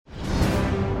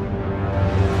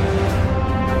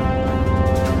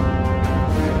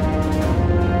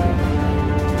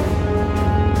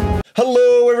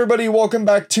everybody, welcome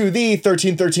back to the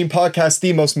 1313 podcast,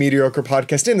 the most mediocre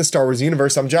podcast in the Star Wars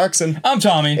universe. I'm Jackson. I'm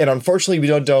Tommy. And unfortunately, we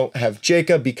don't have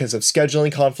Jacob because of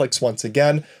scheduling conflicts once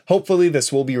again. Hopefully,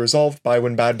 this will be resolved by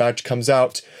when Bad Batch comes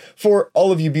out. For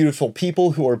all of you beautiful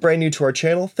people who are brand new to our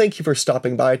channel, thank you for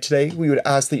stopping by today. We would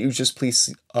ask that you just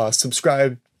please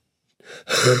subscribe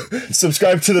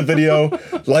to the video,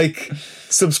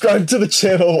 subscribe to the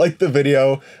channel, like the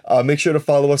video. Make sure to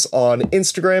follow us on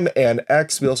Instagram and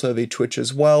X. We also have a Twitch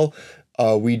as well.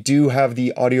 We do have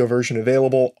the audio version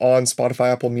available on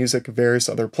Spotify, Apple Music, various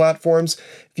other platforms.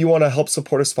 If you want to help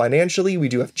support us financially, we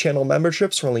do have channel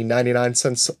memberships for only 99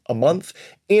 cents a month.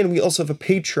 And we also have a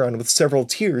Patreon with several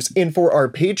tiers. And for our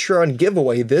Patreon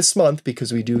giveaway this month,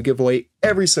 because we do give away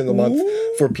every single month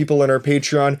for people in our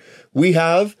Patreon, we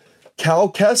have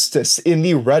Cal Kestis in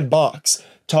the red box.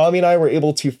 Tommy and I were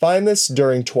able to find this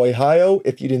during Toy-Hio.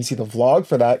 If you didn't see the vlog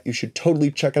for that, you should totally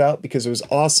check it out because it was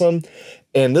awesome.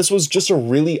 And this was just a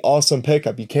really awesome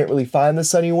pickup. You can't really find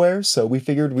this anywhere, so we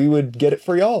figured we would get it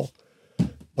for y'all.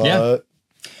 But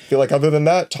I feel like other than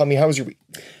that, Tommy, how was your week?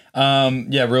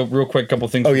 Real quick, couple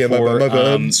things. Oh, yeah, my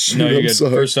bad. No, you're good.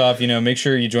 First off, make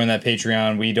sure you join that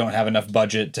Patreon. We don't have enough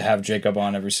budget to have Jacob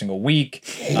on every single week.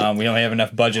 We only have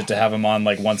enough budget to have him on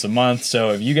like once a month.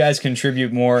 So if you guys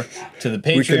contribute more to the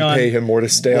Patreon, we can pay him more to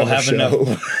stay on the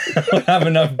show. We'll have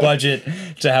enough budget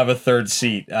to have a third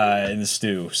seat in the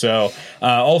stew. So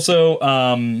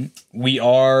we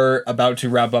are about to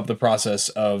wrap up the process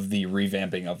of the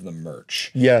revamping of the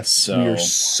merch. Yes, we are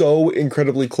so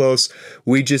incredibly close.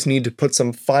 We just need to put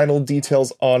some final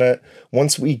details on it.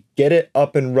 Once we get it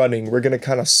up and running, we're going to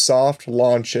kind of soft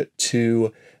launch it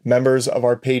to members of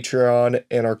our Patreon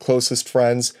and our closest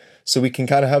friends so we can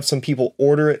kind of have some people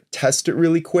order it, test it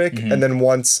really quick, and then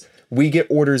once we get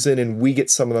orders in and we get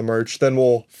some of the merch, then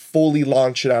we'll fully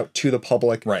launch it out to the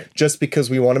public. Right. Just because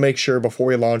we want to make sure before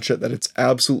we launch it that it's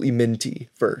absolutely minty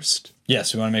first.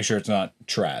 Yes, we want to make sure it's not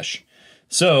trash.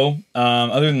 So,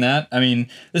 other than that,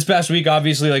 this past week,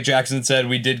 obviously, like Jackson said,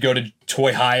 we did go to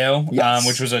Toy-Hio,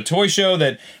 which was a toy show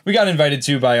that we got invited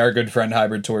to by our good friend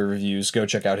Hybrid Toy Reviews. Go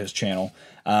check out his channel.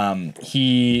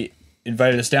 He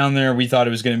invited us down there. We thought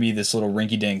it was going to be this little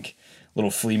rinky-dink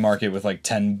little flea market with like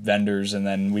 10 vendors, and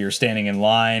then we were standing in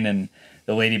line, and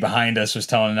the lady behind us was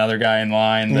telling another guy in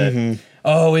line that,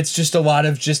 oh, it's just a lot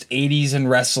of just 80s and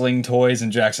wrestling toys,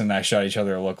 and Jackson and I shot each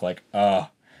other a look like,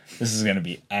 this is going to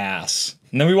be ass.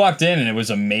 And then we walked in, and it was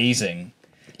amazing.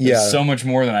 Yeah. So much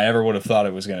more than I ever would have thought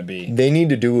it was going to be. They need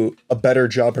to do a better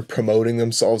job of promoting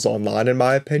themselves online, in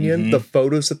my opinion. The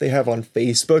photos that they have on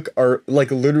Facebook are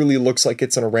like literally looks like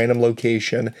it's in a random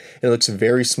location. It looks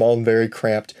very small and very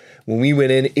cramped. When we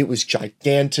went in, it was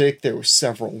gigantic. There were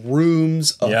several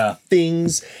rooms of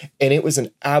things, and it was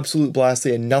an absolute blast.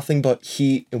 They had nothing but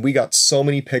heat, and we got so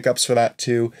many pickups for that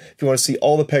too. If you want to see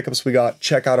all the pickups we got,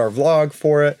 check out our vlog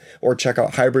for it, or check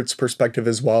out Hybrid's perspective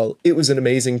as well. It was an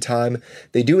amazing time.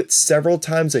 They do it several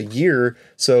times a year,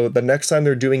 so the next time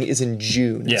they're doing it is in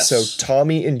June. Yes. So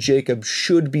Tommy and Jacob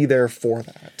should be there for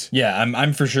that. Yeah,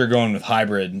 I'm for sure going with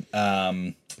Hybrid,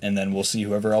 and then we'll see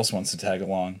whoever else wants to tag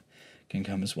along can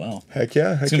come as well. Heck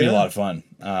yeah. It's gonna be a lot of fun.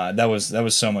 That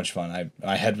was so much fun.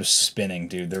 My head was spinning,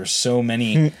 dude. There were so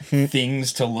many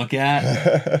things to look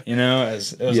at. It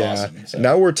was awesome. So.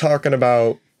 Now we're talking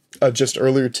about just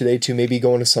earlier today to maybe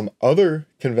going to some other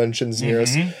conventions near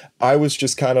us. I was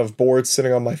just kind of bored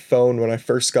sitting on my phone when I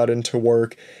first got into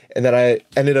work, and then I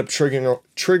ended up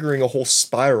triggering a whole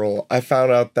spiral. I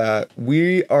found out that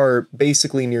we are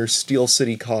basically near Steel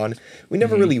City Con. We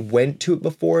never really went to it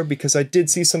before because I did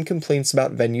see some complaints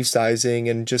about venue sizing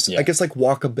and just I guess like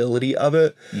walkability of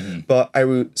it. But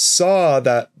I saw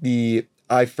that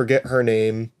I forget her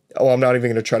name. Oh, I'm not even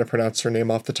going to try to pronounce her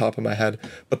name off the top of my head.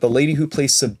 But the lady who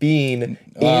plays Sabine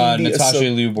Natasha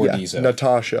Liu Bordizzo.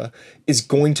 Natasha is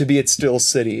going to be at Steel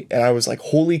City. And I was like,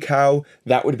 holy cow,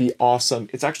 that would be awesome.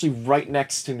 It's actually right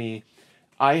next to me.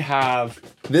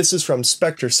 This is from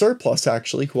Spectre Surplus,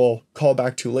 actually, who I'll call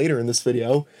back to later in this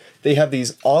video. They have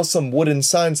these awesome wooden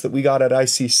signs that we got at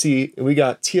ICC. And we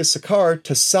got Tia Sakar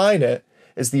to sign it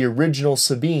as the original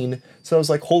Sabine. So I was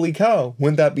like, holy cow,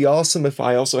 wouldn't that be awesome if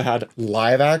I also had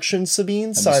live action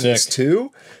Sabine sign this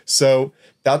too? So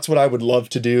that's what I would love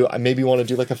to do. I maybe want to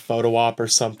do like a photo op or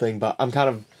something, but I'm kind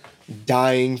of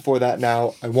dying for that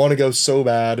now. I want to go so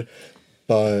bad,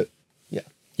 but yeah.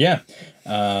 Yeah.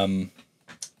 That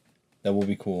will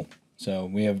be cool. So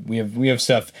we have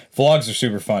stuff. Vlogs are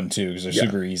super fun too because they're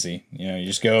super easy. You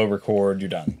just go record, you're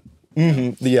done.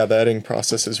 The editing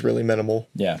process is really minimal.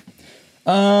 Yeah.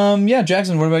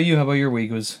 Jackson, what about you? How about your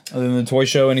week? Other than the toy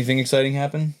show, anything exciting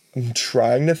happen? I'm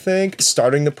trying to think.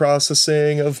 Starting the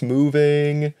processing of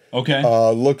moving. Okay.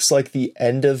 Looks like the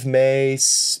end of May,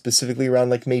 specifically around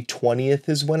like May 20th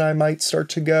is when I might start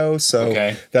to go.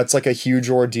 So that's like a huge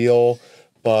ordeal.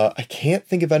 But I can't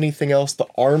think of anything else. The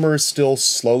armor is still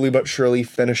slowly but surely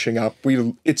finishing up.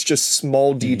 It's just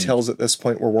small details at this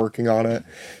point. We're working on it.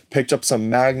 Picked up some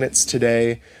magnets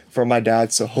today from my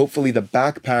dad, so hopefully the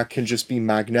backpack can just be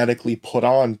magnetically put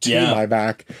on to my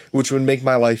back, which would make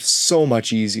my life so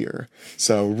much easier.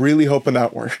 So really hoping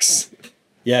that works.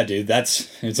 Yeah, dude,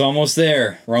 it's almost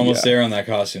there. We're almost there on that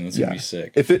costume. That's gonna be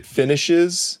sick. If it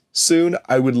finishes soon,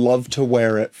 I would love to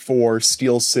wear it for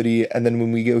Steel City, and then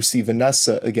when we go see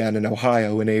Vanessa again in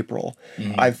Ohio in April,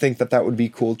 I think that would be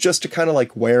cool, just to kind of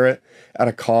like wear it at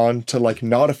a con to like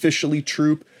not officially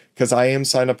troop, because I am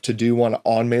signed up to do one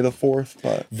on May the 4th,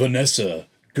 but Vanessa,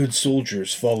 good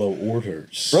soldiers follow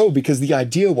orders. Bro, because the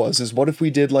idea is what if we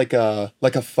did like a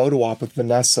photo op with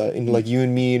Vanessa, and like you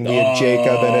and me, and we had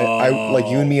Jacob in it. Like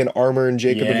you and me and Armor and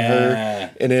Jacob and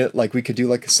her in it. Like we could do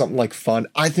like something like fun.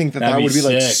 I think that would be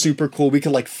like super cool. We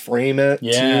could like frame it.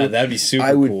 Yeah, too. That'd be super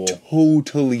cool. I would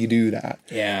totally do that.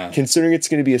 Yeah. Considering it's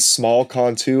going to be a small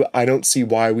con too, I don't see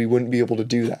why we wouldn't be able to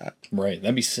do that. Right.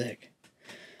 That'd be sick.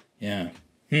 Yeah.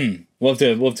 We'll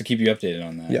have to keep you updated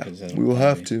on that. Yeah, we will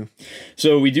have to.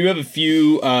 So we do have a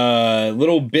few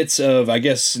little bits of, I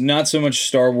guess, not so much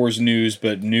Star Wars news,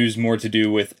 but news more to do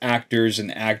with actors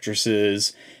and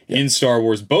actresses in Star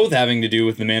Wars, both having to do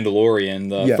with The Mandalorian.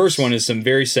 The first one is some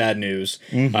very sad news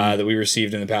that we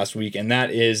received in the past week, and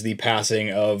that is the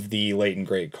passing of the late and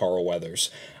great Carl Weathers.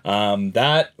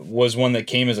 That was one that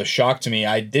came as a shock to me.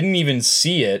 I didn't even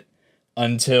see it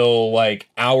until like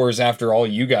hours after all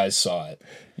you guys saw it.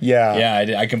 Yeah,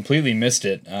 I completely missed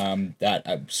it.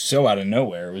 That so out of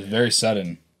nowhere. It was very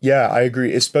sudden. Yeah, I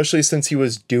agree. Especially since he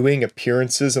was doing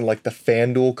appearances in like the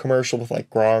FanDuel commercial with like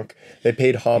Gronk. They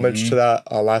paid homage to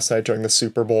that last night during the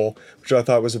Super Bowl, which I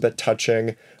thought was a bit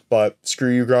touching. But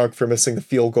screw you, Gronk, for missing the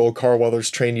field goal. Carl Weathers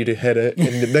trained you to hit it,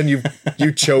 and then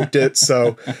you choked it.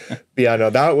 So, but yeah, no,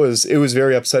 it was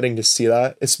very upsetting to see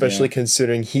that, especially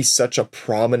considering he's such a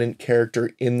prominent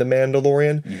character in The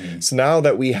Mandalorian. So now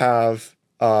that we have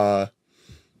Baylan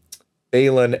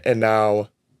and now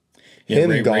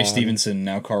him gone, Ray Stevenson,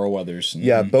 now Carl Weathers.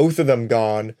 Both of them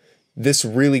gone. This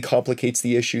really complicates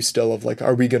the issue still of like,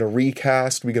 are we going to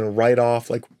recast? Are we going to write off?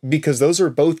 Like, because those are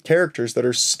both characters that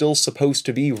are still supposed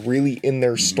to be really in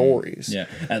their stories. Yeah.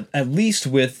 At least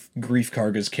with Greef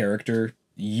Karga's character,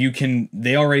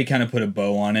 they already kind of put a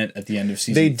bow on it at the end of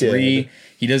season 3.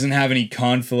 He doesn't have any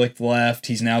conflict left.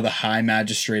 He's now the High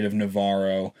Magistrate of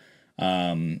Navarro.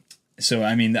 So,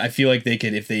 I mean, I feel like they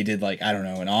could, if they did like, I don't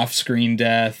know, an off-screen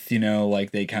death,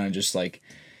 like they kind of just like,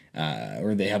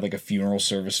 or they have like a funeral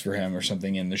service for him or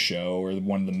something in the show, or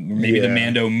maybe the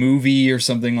Mando movie or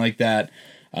something like that.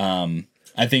 I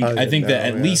think that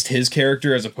at least his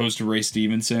character, as opposed to Ray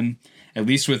Stevenson, at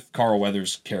least with Carl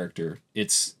Weathers' character,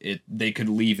 they could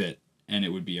leave it and it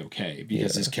would be okay,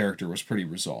 because his character was pretty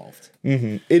resolved.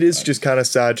 It is just kind of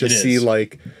sad to see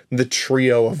like the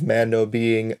trio of Mando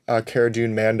being Cara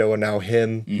Dune, Mando, and now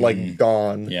him like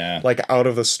gone, like out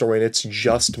of the story, and it's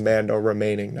just Mando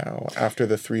remaining now after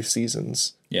the 3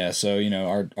 seasons. Yeah, so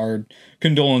our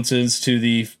condolences to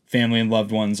the family and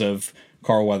loved ones of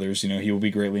Carl Weathers. He will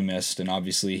be greatly missed, and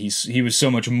obviously he was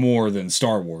so much more than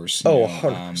Star Wars.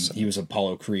 100%. He was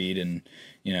Apollo Creed and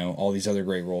all these other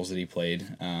great roles that he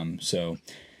played. So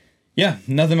yeah,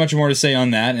 nothing much more to say on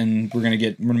that, and we're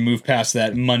gonna move past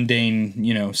that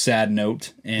mundane, sad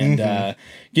note and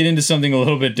get into something a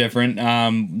little bit different.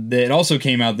 That also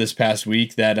came out this past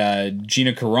week that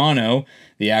Gina Carano,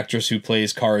 the actress who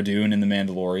plays Cara Dune in The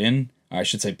Mandalorian, I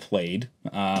should say played,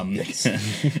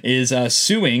 is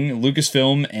suing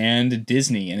Lucasfilm and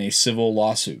Disney in a civil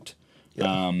lawsuit.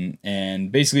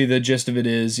 And basically the gist of it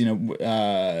is,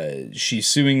 she's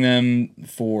suing them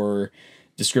for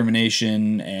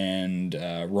discrimination and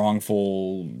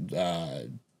wrongful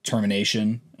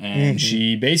termination, and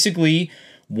she basically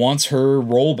wants her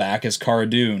role back as Cara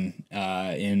Dune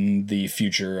in the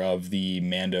future of the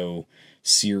Mando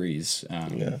series.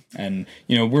 And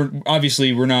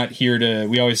we're not here to,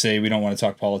 we always say we don't want to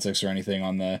talk politics or anything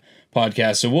on the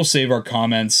podcast, so we'll save our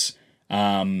comments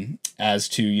as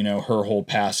to her whole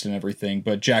past and everything.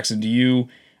 But Jackson, do you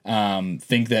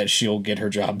think that she'll get her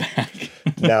job back?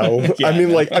 No.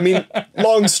 I mean,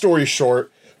 long story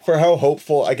short, for how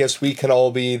hopeful I guess we can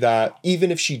all be that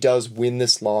even if she does win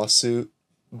this lawsuit,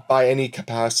 by any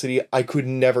capacity, I could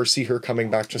never see her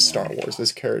coming back to Star Wars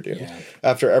as Cara Dune.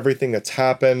 After everything that's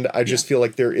happened, I just feel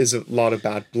like there is a lot of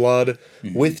bad blood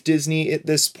with Disney at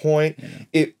this point.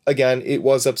 It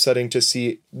was upsetting to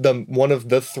see one of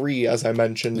the three, as I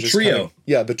mentioned, the trio.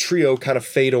 The trio kind of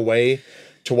fade away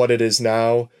to what it is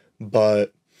now.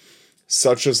 But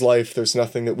such is life. There's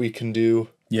nothing that we can do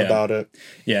about it.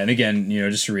 Yeah, and again,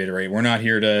 just to reiterate, we're not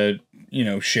here to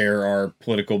share our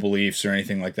political beliefs or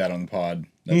anything like that on the pod.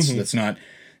 That's not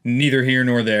neither here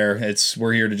nor there.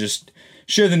 We're here to just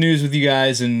share the news with you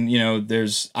guys. And,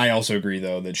 I also agree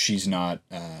though that she's not,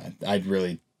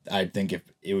 I think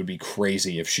it would be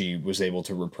crazy if she was able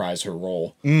to reprise her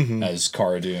role as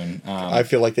Cara Dune. I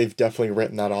feel like they've definitely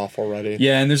written that off already.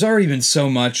 Yeah. And there's already been so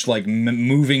much like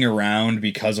moving around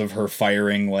because of her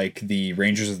firing, like the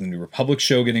Rangers of the New Republic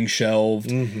show getting shelved.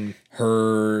 They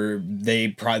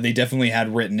definitely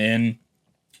had written in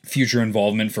future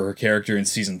involvement for her character in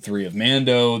season 3 of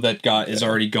Mando that is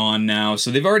already gone now.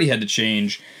 So they've already had to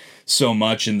change so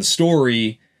much in the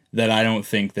story that I don't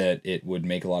think that it would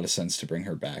make a lot of sense to bring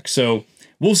her back. So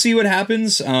we'll see what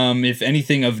happens. If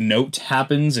anything of note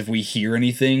happens, if we hear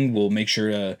anything, we'll make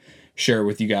sure to share it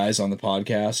with you guys on the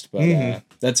podcast. But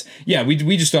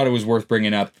we just thought it was worth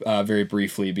bringing up very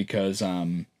briefly because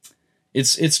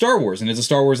it's Star Wars and it's a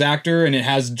Star Wars actor and it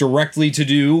has directly to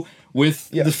do with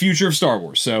the future of Star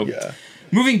Wars. So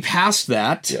moving past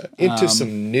that, into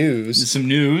some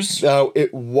news. Now,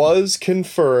 it was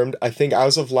confirmed, I think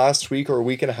as of last week or a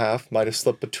week and a half, might have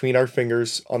slipped between our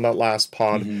fingers on that last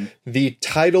pod. The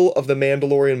title of the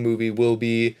Mandalorian movie will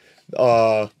be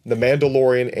The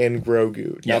Mandalorian and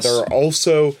Grogu. Now,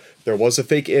 there was a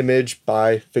fake image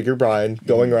by Figure Brian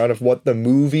going around of what the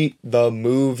movie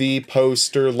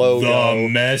poster logo, the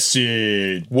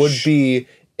message would be.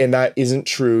 And that isn't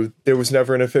true. There was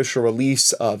never an official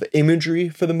release of imagery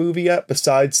for the movie yet,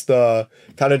 besides the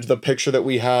kind of the picture that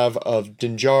we have of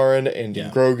Din Djarin and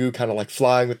Grogu kind of like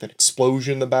flying with an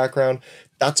explosion in the background.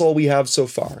 That's all we have so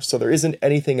far. So there isn't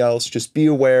anything else. Just be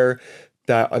aware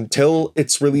that until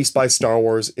it's released by Star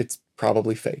Wars, it's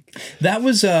probably fake. That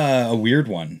was a weird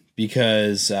one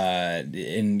because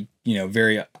we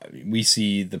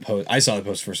see the post. I saw the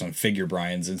post first on Figure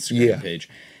Brian's Instagram page.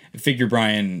 Figure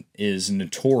Brian is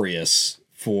notorious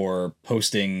for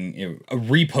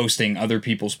reposting other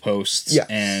people's posts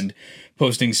and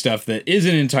posting stuff that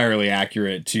isn't entirely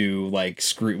accurate to like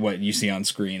what you see on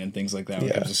screen and things like that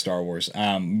when it comes to Star Wars.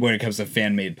 When it comes to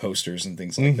fan-made posters and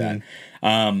things like that.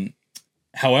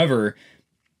 However,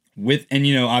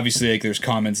 obviously like there's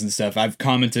comments and stuff. I've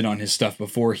commented on his stuff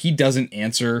before. He doesn't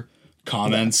answer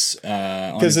comments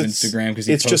on his Instagram because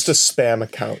it's just a spam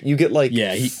account. You get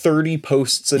 30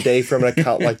 posts a day from an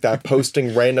account like that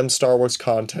posting random Star Wars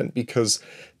content because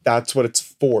that's what it's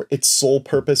for. Its sole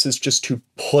purpose is just to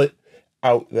put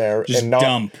out there and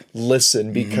not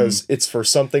listen because it's for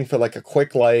something for like a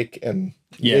quick like and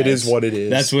it is what it is.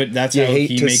 That's how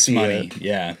he makes money.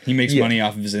 Yeah, he makes money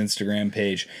off of his Instagram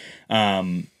page. But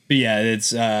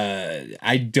it's I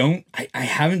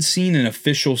haven't seen an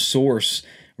official source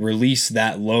release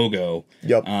that logo.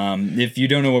 If you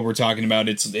don't know what we're talking about,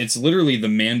 it's literally the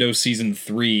Mando season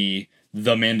 3,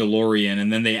 The Mandalorian,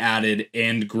 and then they added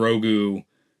and Grogu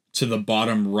to the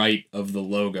bottom right of the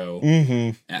logo.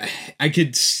 I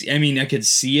could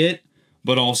see it,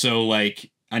 but also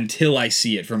like until I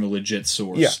see it from a legit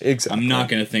source, I'm not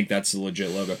going to think that's the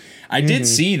legit logo. I did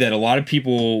see that a lot of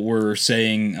people were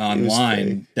saying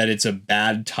online that it's a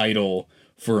bad title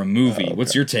for a movie.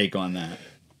 What's your take on that?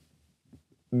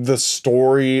 The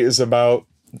story is about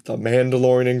the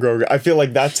Mandalorian and Grogu. I feel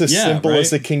like that's as simple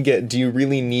as it can get. Do you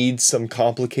really need some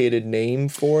complicated name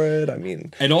for it? I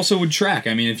mean, it also would track.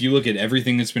 I mean, if you look at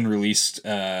everything that's been released,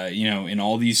 in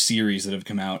all these series that have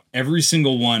come out, every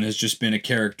single one has just been a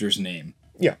character's name.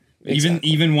 Yeah, exactly.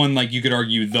 Even one like you could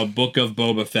argue the Book of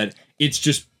Boba Fett. It's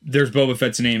just there's Boba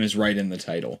Fett's name is right in the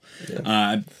title.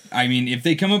 I mean, if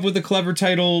they come up with a clever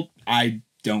title, I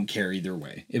don't care either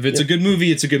way. If it's a good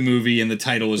movie, it's a good movie, and the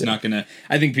title is not gonna.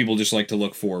 I think people just like to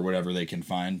look for whatever they can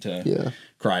find to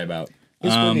cry about.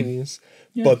 It's what it is.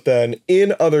 But then,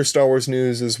 in other Star Wars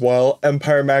news as well,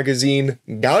 Empire Magazine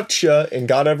gotcha and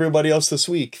got everybody else this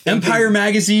week. Empire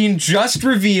Magazine just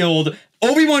revealed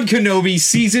Obi-Wan Kenobi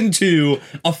Season 2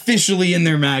 officially in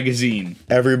their magazine.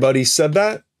 Everybody said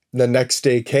that. The next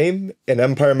day came, and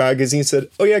Empire Magazine said,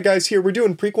 "Oh yeah, guys, here we're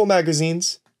doing prequel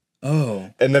magazines." Oh.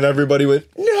 And then everybody went,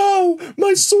 "No,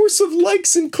 my source of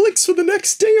likes and clicks for the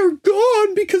next day are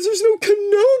gone because there's no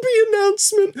Kenobi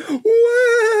announcement."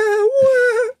 Wah,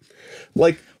 wah.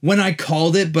 Like, when I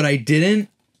called it, but I didn't.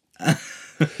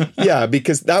 Yeah,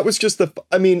 because that was just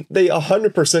I mean, they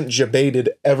 100% debated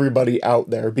everybody out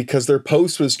there because their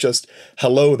post was just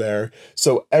hello there.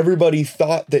 So everybody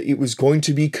thought that it was going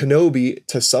to be Kenobi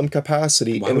to some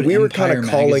capacity. Why and would we were Empire kind of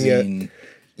calling Magazine- it.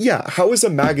 Yeah, how is a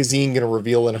magazine going to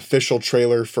reveal an official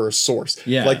trailer for a source?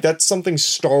 Yeah. Like, that's something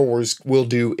Star Wars will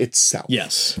do itself.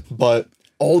 Yes. But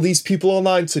all these people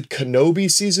online said Kenobi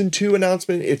season 2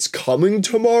 announcement, it's coming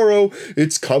tomorrow.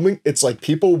 It's coming. It's like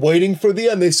people waiting for the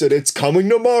end. They said it's coming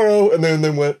tomorrow. And then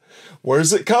they went,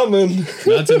 where's it coming?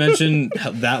 Not to mention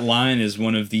that line is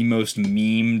one of the most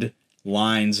memed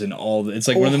lines in all it's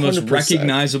like one of the most 100%.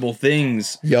 recognizable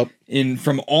things Yep.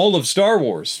 from all of Star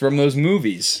Wars, from those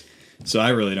movies. So I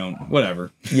really don't, whatever.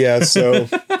 Yeah, so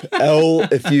L,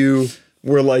 if you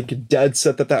were like dead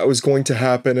set that was going to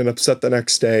happen and upset the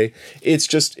next day,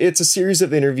 it's a series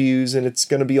of interviews and it's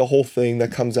going to be a whole thing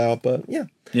that comes out. But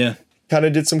yeah, kind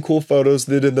of did some cool photos.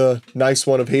 They did the nice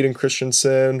one of Hayden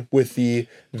Christensen with the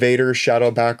Vader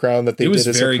shadow background that they did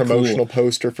as a promotional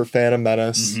poster for Phantom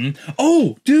Menace. Mm-hmm.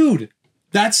 Oh, dude,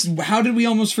 how did we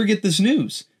almost forget this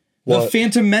news? What? The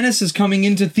Phantom Menace is coming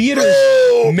into theaters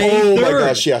May 3rd. Oh my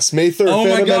gosh, yes, May 3rd. Oh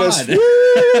Phantom my God. Menace.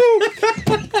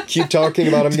 Keep talking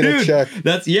about it. I'm going to check.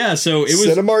 So it was...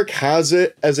 Cinemark has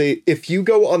it as if you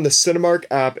go on the Cinemark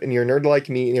app and you're a nerd like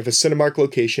me and you have a Cinemark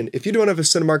location, if you don't have a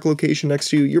Cinemark location next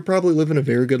to you, you're probably living a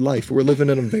very good life. We're living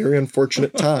in a very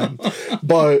unfortunate time.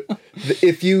 But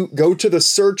if you go to the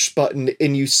search button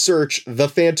and you search The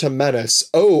Phantom Menace,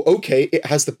 oh, okay, it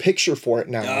has the picture for it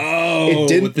now. Oh, it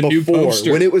didn't with the before. new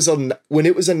poster. When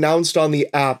it was announced on the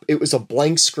app, it was a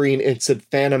blank screen and it said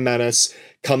Phantom Menace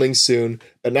coming soon.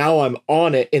 But now I'm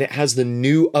on it and it has the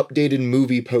new updated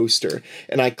movie poster.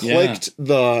 And I clicked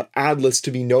the ad list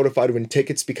to be notified when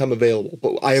tickets become available.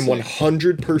 But I am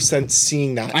 100%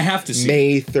 seeing that. I have to see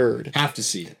May 3rd. Have to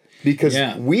see it. Because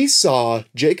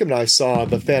Jacob and I saw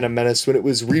The Phantom Menace when it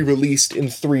was re-released in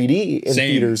 3D in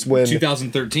theaters. When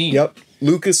 2013. Yep.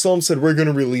 Lucasfilm said, we're going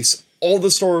to release all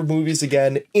the Star Wars movies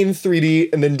again in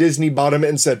 3D. And then Disney bought them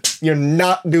and said, you're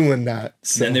not doing that.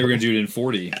 So. And they were going to do it in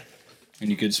 4D. And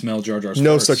you could smell Jar Jar's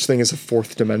No farts. such thing as a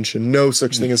fourth dimension. No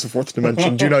such thing as a fourth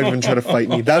dimension. Do not even try to fight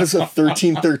me. That is a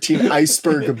 1313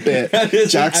 iceberg bit.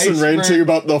 Jackson ranting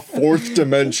about the fourth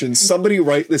dimension. Somebody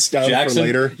write this down for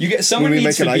later. Someone when we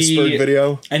needs make an to iceberg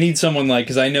video. I need someone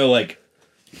because I know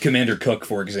Commander Cook,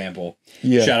 for example.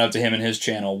 Yeah. Shout out to him and his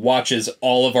channel. Watches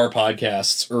all of our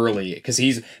podcasts early because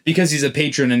he's a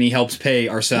patron and he helps pay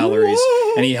our salaries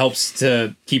and he helps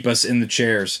to keep us in the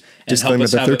chairs. And Disclaimer: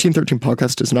 the 1313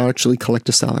 podcast does not actually collect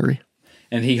a salary.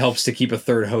 And he helps to keep a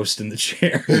third host in the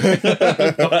chair.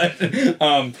 But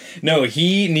no,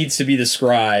 he needs to be the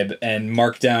scribe and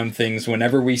mark down things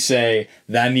whenever we say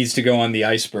that needs to go on the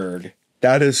iceberg.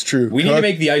 That is true. We need to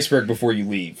make the iceberg before you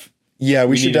leave. Yeah,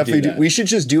 we should definitely do. We should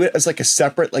just do it as a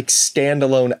separate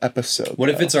standalone episode. What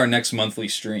if it's our next monthly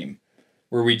stream,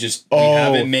 where we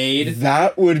have it made?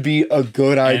 That would be a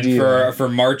good idea. And for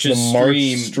March's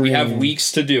stream, we have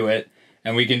weeks to do it,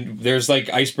 and we can. There's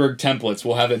iceberg templates.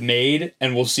 We'll have it made,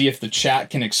 and we'll see if the chat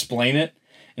can explain it,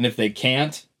 and if they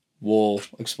can't, we'll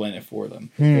explain it for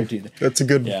them. That's a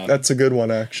good. Yeah. That's a good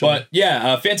one, actually. But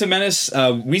yeah, Phantom Menace.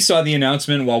 We saw the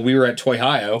announcement while we were at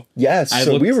Toy-Hio. Yes,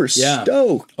 we were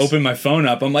stoked. Opened my phone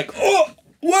up. I'm like, oh,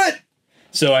 what?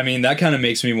 So I mean, that kind of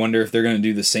makes me wonder if they're going to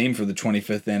do the same for the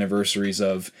 25th anniversaries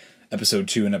of Episode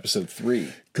 2 and Episode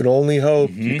 3. Could only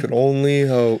hope. You could only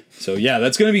hope. So yeah,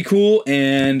 that's going to be cool,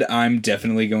 and I'm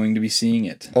definitely going to be seeing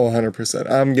it. Oh, 100%.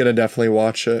 I'm going to definitely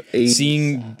watch it.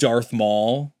 Seeing Darth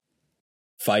Maul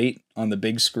fight on the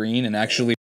big screen and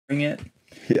actually doing it.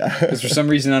 Yeah. Because for some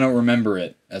reason I don't remember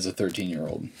it as a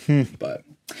 13-year-old. But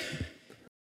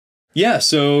yeah,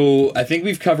 so I think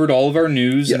we've covered all of our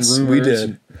news and rumors. We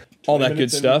did. All that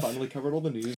good stuff. Finally covered all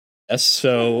the news. Yes,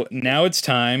 so now it's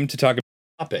time to talk about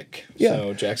the topic. Yeah.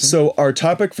 So, Jackson. So our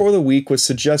topic for the week was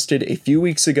suggested a few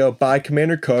weeks ago by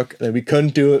Commander Cook, and we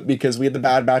couldn't do it because we had the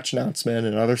Bad Batch announcement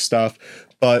and other stuff.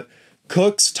 But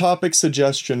Cook's topic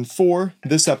suggestion for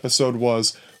this episode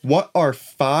was, what are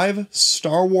 5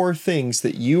 Star Wars things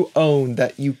that you own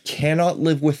that you cannot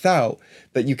live without,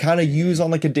 that you kind of use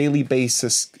on a daily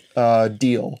basis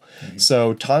deal?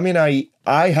 So Tommy and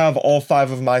I have all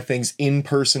 5 of my things in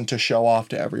person to show off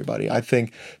to everybody. I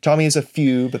think Tommy has a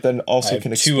few, but then also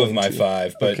can explain 2 of my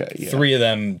 5, but okay, 3 of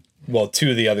them, well,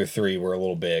 2 of the other 3 were a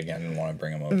little big. I didn't want to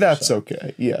bring them over. That's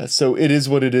okay. Yeah, so it is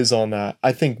what it is on that.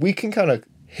 I think we can kind of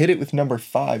hit it with number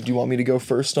 5. Do you want me to go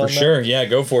first on For that? sure. Yeah,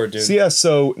 go for it, dude.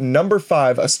 So number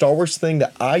 5, a Star Wars thing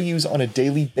that I use on a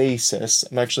daily basis,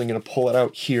 I'm actually going to pull it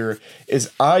out here, is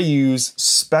I use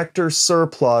Spectre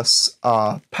Surplus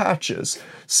patches.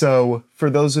 So for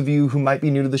those of you who might be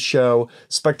new to the show,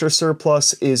 Spectre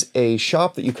Surplus is a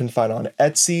shop that you can find on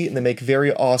Etsy, and they make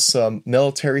very awesome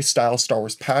military-style Star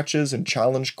Wars patches and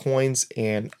challenge coins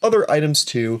and other items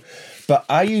too. But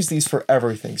I use these for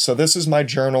everything. So this is my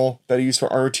journal that I use for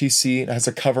ROTC. It has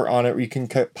a cover on it where you can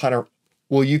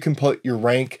you can put your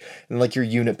rank and like your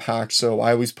unit pack. So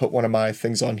I always put one of my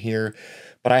things on here.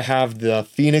 But I have the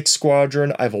Phoenix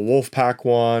Squadron. I have a Wolfpack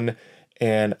one.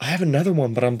 And I have another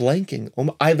one, but I'm blanking.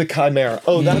 I have the Chimera.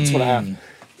 Oh, that's what I have.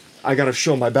 I gotta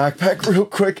show my backpack real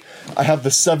quick. I have the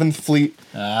 7th Fleet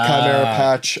Chimera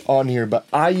patch on here, but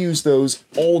I use those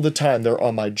all the time. They're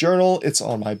on my journal. It's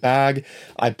on my bag.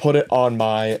 I put it on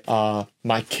my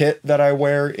my kit that I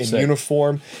wear in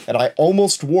uniform, and I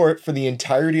almost wore it for the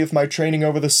entirety of my training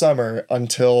over the summer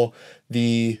until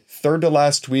the third to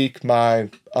last week. My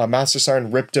Master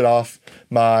Sergeant ripped it off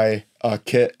my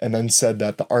kit and then said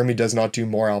that the Army does not do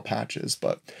morale patches,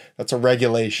 but that's a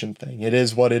regulation thing. It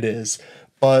is what it is.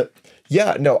 But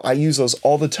yeah, no, I use those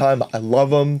all the time. I love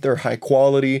them. They're high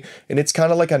quality, and it's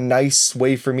kind of like a nice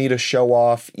way for me to show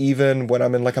off, even when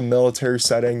I'm in like a military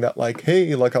setting, that like,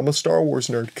 hey, like I'm a Star Wars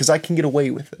nerd, because I can get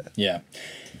away with it. Yeah.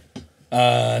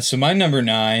 So my number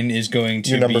 9 is going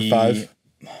to Your number be 5.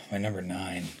 My number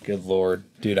 9. Good Lord,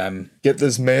 dude, Get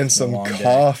this man some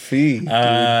coffee.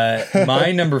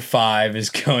 My number 5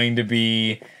 is going to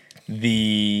be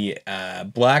the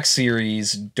Black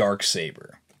Series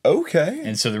Darksaber. Okay.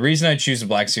 And so the reason I choose the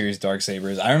Black Series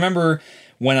Darksaber is I remember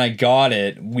when I got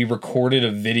it, we recorded a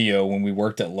video when we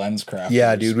worked at LensCrafters.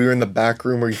 Yeah, dude, we were in the back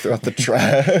room where you threw out the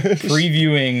trash.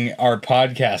 Previewing our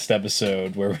podcast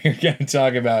episode where we were going to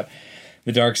talk about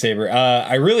the Darksaber.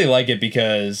 I really like it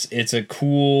because it's a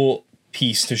cool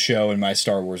piece to show in my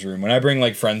Star Wars room. When I bring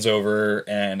like friends over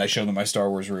and I show them my Star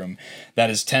Wars room, that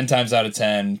is 10 times out of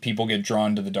 10 people get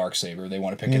drawn to the Darksaber. They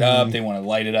want to pick it up, they want to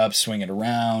light it up, swing it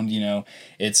around, you know.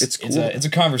 It's cool. It's a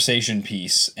conversation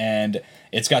piece, and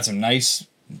it's got some nice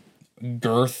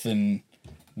girth and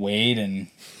weight and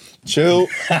chill.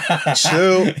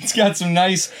 It's got some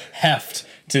nice heft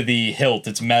to the hilt.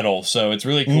 It's metal, so it's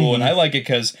really cool, and I like it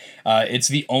because it's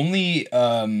the only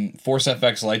Force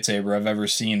FX lightsaber I've ever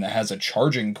seen that has a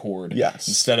charging cord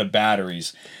instead of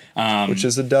batteries, which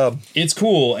is a dub. It's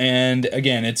cool, and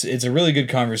again, it's a really good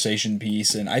conversation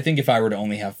piece, and I think if I were to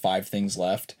only have 5 things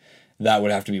left, that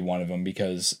would have to be one of them,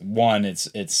 because one,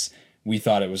 we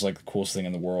thought it was like the coolest thing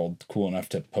in the world, cool enough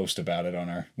to post about it on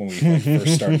when we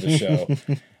first started the show.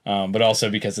 But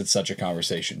also because it's such a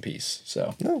conversation piece.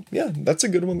 So no, yeah, that's a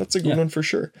good one. That's a good one for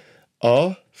sure.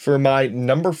 For my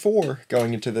number 4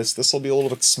 going into this will be a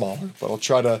little bit smaller, but I'll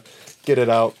try to get it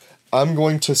out. I'm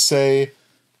going to say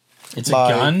it's a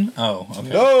gun? Oh, okay.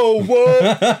 No,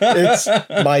 what? It's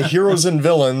my Heroes and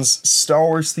Villains Star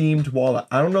Wars themed wallet.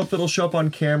 I don't know if it'll show up on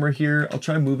camera here. I'll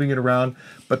try moving it around.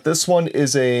 But this one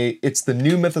is it's the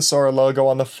new Mythosaur logo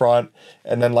on the front,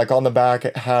 and then like on the back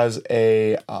it has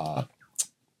a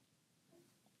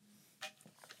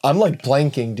I'm like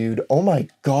blanking, dude. Oh my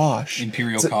gosh.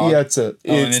 Imperial Cog. Yeah, it's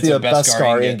the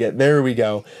Beskar ingot. There we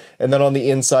go. And then on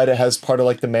the inside it has part of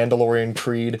like the Mandalorian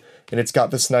Creed, and it's got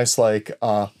this nice like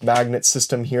magnet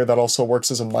system here that also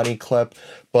works as a money clip.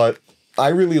 But I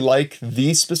really like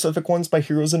these specific ones by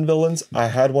Heroes and Villains. I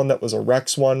had one that was a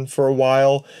Rex one for a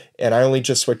while, and I only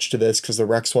just switched to this because the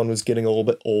Rex one was getting a little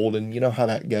bit old, and you know how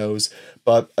that goes.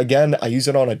 But again, I use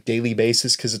it on a daily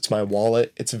basis because it's my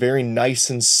wallet. It's very nice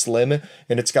and slim,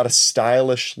 and it's got a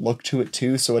stylish look to it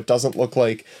too, so it doesn't look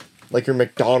like your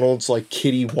McDonald's like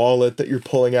kitty wallet that you're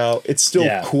pulling out. It's still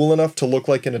cool enough to look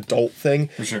like an adult thing.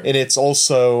 For sure. And it's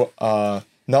also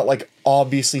not like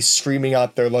obviously screaming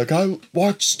out there like, I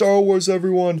watch Star Wars,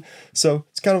 everyone. So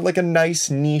it's kind of like a nice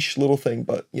niche little thing,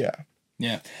 but yeah.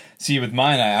 Yeah. See, with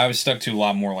mine, I was stuck to a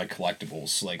lot more like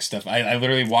collectibles, like stuff. I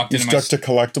literally walked into stuck to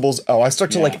collectibles? Oh, I stuck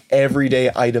to like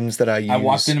everyday items that I use. I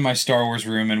walked into my Star Wars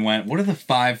room and went, what are the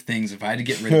 5 things if I had to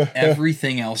get rid of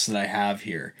everything else that I have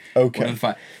here? Okay. What are the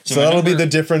 5? So that'll be the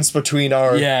difference between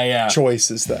our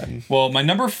choices then. Well, my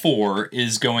number 4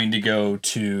 is going to go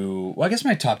to, well, I guess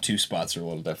my top 2 spots are a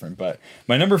little different, but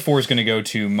my number 4 is going to go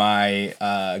to my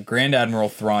Grand Admiral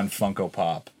Thrawn Funko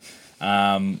Pop.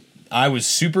 I was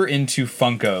super into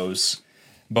Funkos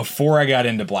before I got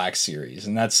into Black Series,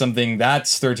 and that's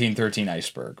 1313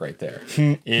 Iceberg right there.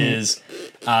 Is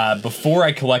before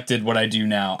I collected what I do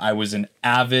now, I was an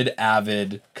avid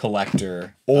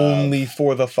collector. Only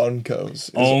for the Funkos.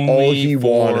 Only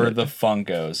for the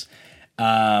Funkos.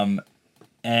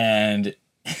 And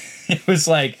it was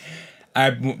like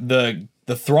the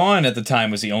Thrawn at the time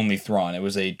was the only Thrawn. It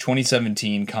was a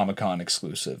 2017 Comic-Con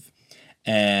exclusive,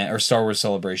 or Star Wars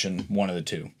Celebration, one of the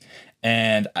two.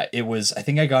 And I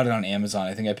think I got it on Amazon.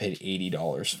 I think I paid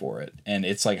 $80 for it, and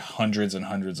it's like hundreds and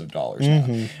hundreds of dollars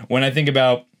now. When I think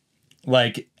about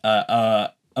like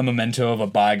a memento of a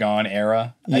bygone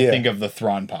era, I think of the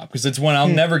Thrawn pop, because it's one I'll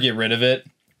never get rid of it.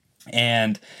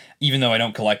 And even though I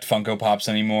don't collect Funko Pops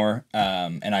anymore,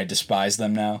 and I despise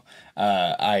them now,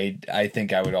 I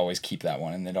think I would always keep that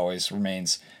one, and it always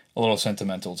remains a little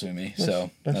sentimental to me. So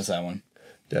that's that one.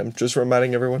 I'm just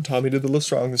reminding everyone Tommy did the list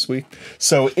wrong this week.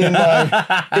 So in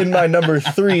my number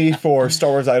 3 for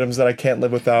Star Wars items that I can't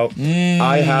live without,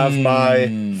 I have my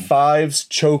 5s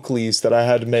Chokleys that I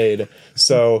had made.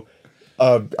 So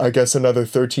I guess another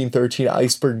 1313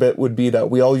 iceberg bit would be that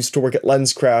we all used to work at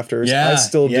Lens Crafters. I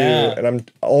still do, and I'm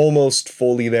almost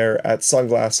fully there at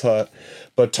Sunglass Hut.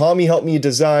 But Tommy helped me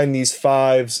design these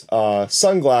 5s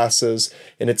sunglasses,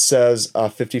 and it says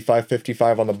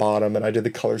 5555 on the bottom, and I did the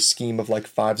color scheme of like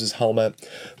 5s' helmet.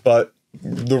 But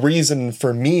the reason,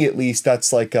 for me at least,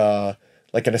 that's like an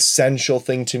essential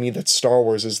thing to me that's Star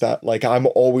Wars, is that like I'm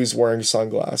always wearing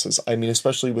sunglasses. I mean,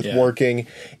 especially with working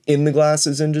in the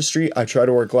glasses industry, I try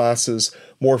to wear glasses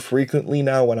more frequently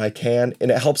now when I can,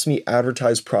 and it helps me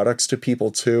advertise products to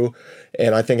people too.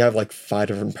 And I think I have like 5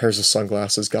 different pairs of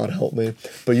sunglasses, God help me.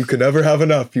 But you can never have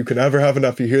enough. You can never have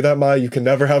enough. You hear that, Maya? You can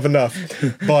never have enough.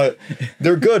 But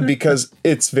they're good because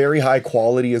it's very high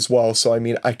quality as well. So I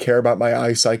mean, I care about my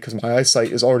eyesight because my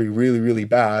eyesight is already really, really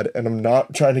bad, and I'm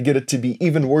not trying to get it to be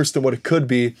even worse than what it could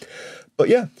be. But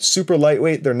yeah, super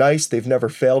lightweight. They're nice. They've never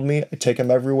failed me. I take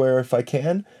them everywhere if I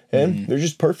can, and they're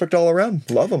just perfect all around.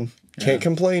 Love them. Can't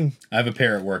complain. I have a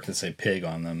pair at work that say pig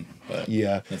on them, but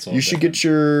that's all. You should get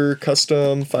your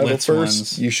custom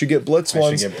 501st. You should get Blitz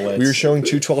ones. We were showing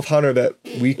 212 Hunter that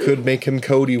we could make him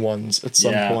Cody ones at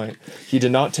some point. He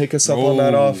did not take us up on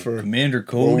that offer. Commander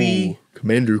Cody.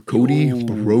 Commander Cody,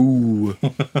 bro.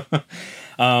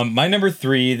 My number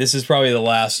 3, this is probably the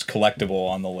last collectible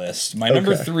on the list. My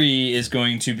number 3 is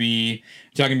going to be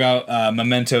talking about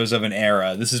mementos of an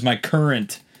era. This is my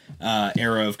current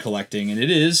era of collecting, and it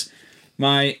is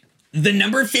the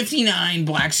number 59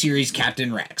 Black Series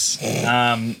Captain Rex.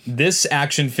 This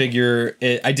action figure,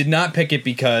 I did not pick it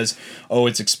because,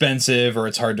 it's expensive or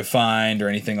it's hard to find or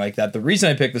anything like that. The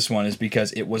reason I picked this one is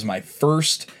because it was my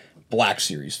first Black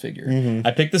Series figure.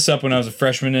 I picked this up when I was a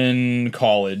freshman in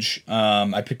college.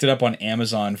 I picked it up on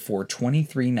Amazon for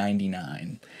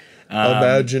 $23.99.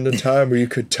 Imagine a time where you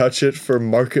could touch it for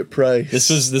market price.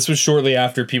 This was shortly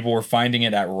after people were finding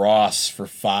it at Ross for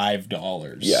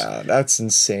 $5. Yeah, that's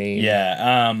insane.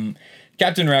 Yeah.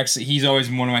 Captain Rex, he's always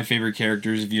one of my favorite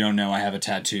characters. If you don't know, I have a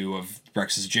tattoo of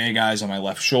Rex's J Guys on my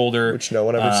left shoulder. Which no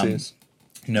one ever sees.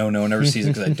 No one ever sees it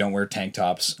because I don't wear tank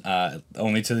tops,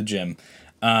 only to the gym.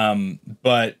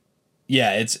 But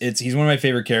yeah, he's one of my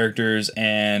favorite characters,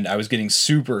 and I was getting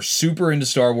super, super into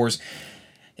Star Wars.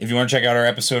 If you want to check out our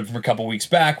episode from a couple weeks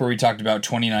back where we talked about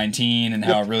 2019 and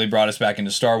how it really brought us back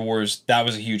into Star Wars, that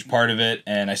was a huge part of it,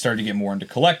 and I started to get more into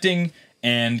collecting,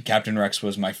 and Captain Rex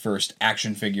was my first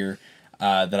action figure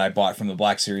that I bought from the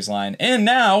Black Series line. And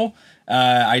now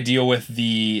I deal with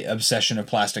the obsession of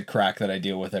plastic crack that I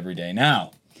deal with every day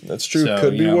now. That's true. So,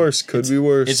 could be worse. Could be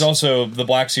worse. It's also, the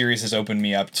Black Series has opened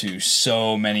me up to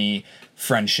so many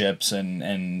friendships and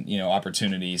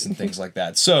opportunities and things like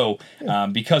that. So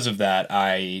because of that,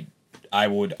 I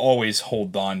would always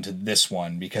hold on to this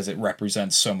one because it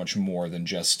represents so much more than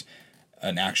just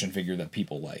an action figure that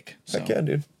people like. So heck yeah,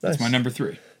 dude. Nice. That's my number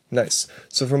 3. Nice.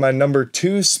 So for my number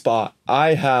 2 spot,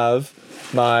 I have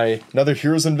another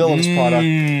Heroes and Villains product,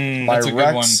 my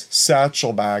Rex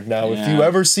satchel bag. Now, if you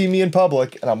ever see me in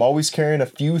public, and I'm always carrying a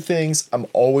few things, I'm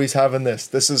always having this.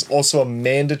 This is also a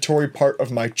mandatory part of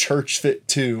my church fit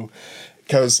too.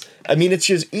 Because, I mean, it's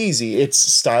just easy. It's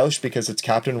stylish because it's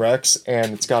Captain Rex,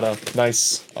 and it's got a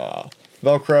nice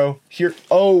Velcro here.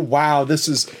 Oh, wow.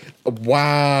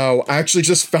 Wow. I actually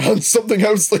just found something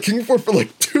I was looking for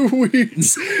like 2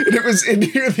 weeks, and it was in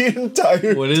here the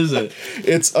entire What is it?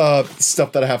 It's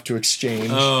stuff that I have to exchange.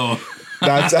 Oh.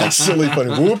 That's actually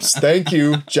funny. Whoops. Thank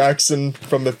you, Jackson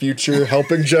from the future,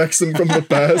 helping Jackson from the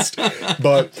past.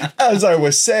 But as I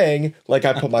was saying, like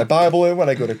I put my Bible in when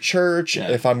I go to church. Yeah.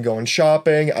 If I'm going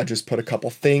shopping, I just put a couple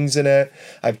things in it.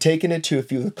 I've taken it to a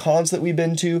few of the cons that we've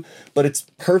been to, but it's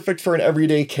perfect for an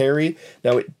everyday carry.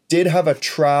 Now, it did have a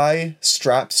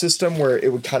tri-strap system where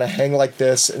it would kind of hang like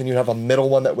this, and then you'd have a middle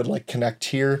one that would like connect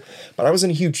here. But I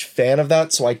wasn't a huge fan of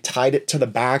that, so I tied it to the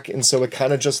back, and so it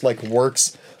kind of just like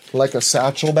works like a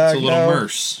satchel bag. It's a little now.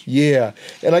 merce. Yeah,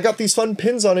 and I got these fun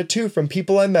pins on it too from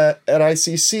people I met at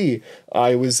ICC.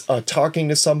 I was talking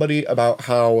to somebody about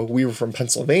how we were from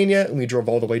Pennsylvania and we drove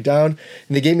all the way down,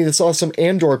 and they gave me this awesome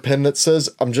Andor pin that says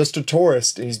 "I'm just a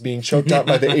tourist," and he's being choked out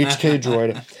by the HK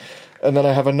droid. And then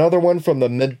I have another one from the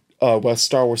Midwest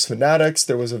Star Wars Fanatics.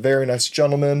 There was a very nice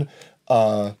gentleman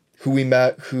who we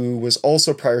met, who was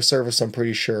also prior service, I'm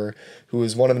pretty sure, who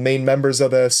was one of the main members of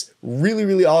this. Really,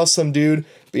 really awesome dude.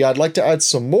 But yeah, I'd like to add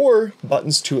some more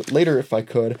buttons to it later if I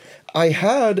could. I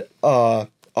had a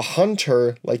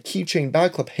Hunter, like, keychain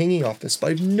bag clip hanging off this, but I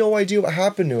have no idea what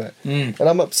happened to it. And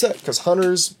I'm upset, because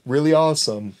Hunter's really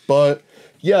awesome. But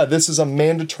yeah, this is a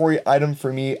mandatory item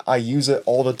for me. I use it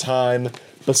all the time.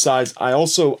 Besides, I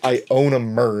own a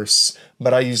Merce,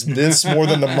 but I use this more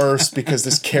than the Merce because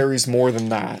this carries more than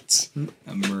that.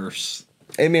 A Merce.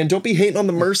 Hey man, don't be hating on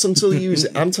the Merce until you use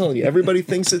it. I'm telling you, everybody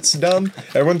thinks it's dumb.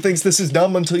 Everyone thinks this is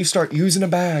dumb until you start using a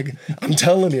bag. I'm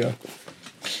telling you.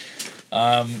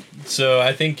 So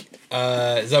I think,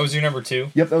 that was your number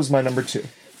 2? Yep, that was my number 2.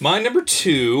 My number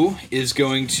 2 is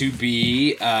going to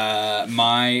be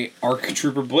my ARC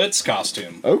Trooper Blitz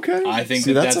costume. Okay. I think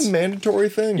that's a mandatory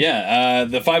thing. Yeah,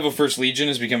 the 501st Legion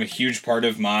has become a huge part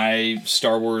of my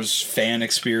Star Wars fan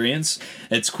experience.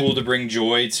 It's cool to bring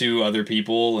joy to other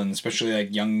people, and especially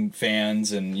like young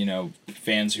fans and, you know,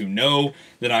 fans who know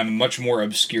that I'm a much more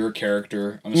obscure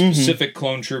character. I'm a specific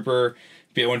clone trooper.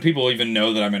 When people even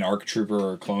know that I'm an ARC Trooper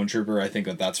or a clone trooper, I think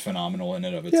that that's phenomenal in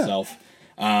and of itself. Yeah.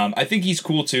 I think he's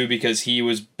cool too because he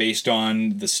was based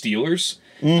on the Steelers,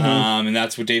 and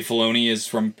that's what Dave Filoni is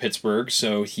from Pittsburgh,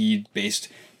 so he based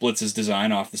Blitz's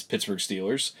design off the Pittsburgh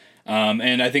Steelers.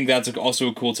 And I think that's also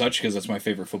a cool touch because that's my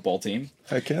favorite football team.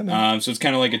 Heck yeah, man. So it's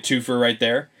kind of like a twofer right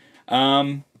there.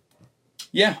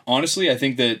 Yeah, honestly, I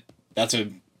think that's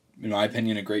in my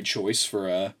opinion, a great choice for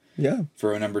a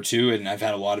number 2, and I've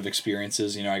had a lot of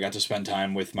experiences. You know, I got to spend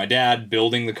time with my dad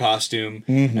building the costume,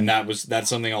 and that's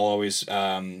something I'll always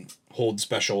hold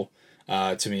special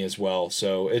to me as well.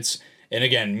 So and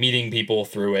again, meeting people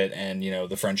through it, and you know,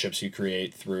 the friendships you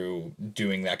create through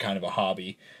doing that kind of a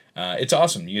hobby. It's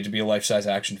awesome. You get to be a life-size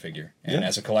action figure. And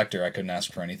as a collector, I couldn't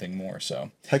ask for anything more.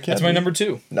 So that's my number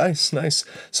 2. Nice, nice.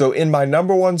 So in my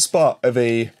number 1 spot of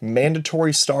a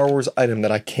mandatory Star Wars item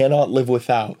that I cannot live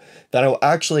without, that I'll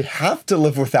actually have to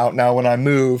live without now when I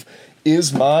move,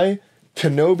 is my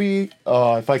Kenobi,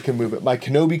 if I can move it, my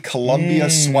Kenobi Columbia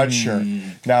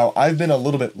sweatshirt. Now, I've been a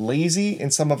little bit lazy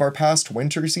in some of our past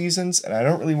winter seasons, and I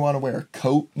don't really want to wear a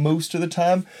coat most of the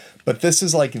time, but this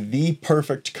is like the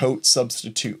perfect coat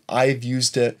substitute. I've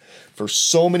used it for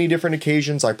so many different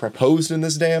occasions. I proposed in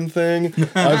this damn thing.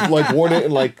 I've like worn it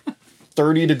in like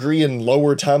 30-degree and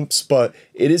lower temps, but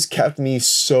it has kept me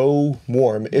so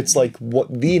warm. It's like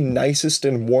the nicest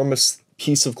and warmest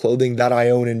piece of clothing that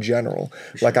I own in general.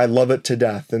 Like, I love it to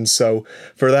death. And so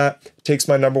for that, it takes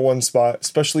my number 1 spot,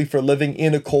 especially for living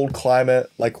in a cold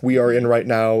climate like we are in right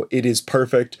now. It is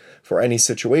perfect for any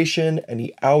situation,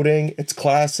 any outing. It's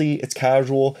classy, it's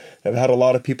casual. I've had a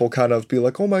lot of people kind of be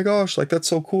like, oh my gosh, like, that's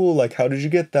so cool. Like, how did you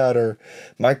get that? Or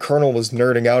my colonel was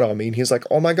nerding out on me, and he's like,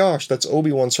 oh my gosh, that's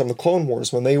Obi-Wan's from the Clone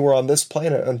Wars when they were on this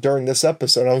planet and during this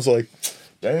episode. And I was like,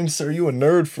 dang, sir, you a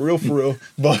nerd, for real, for real.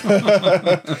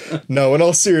 But no, in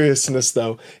all seriousness,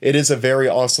 though, it is a very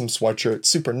awesome sweatshirt.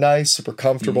 Super nice, super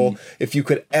comfortable. If you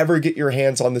could ever get your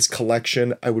hands on this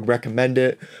collection, I would recommend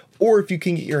it. Or if you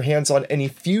can get your hands on any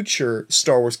future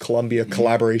Star Wars Columbia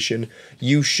collaboration,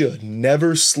 you should.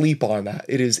 Never sleep on that.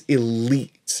 It is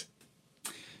elite.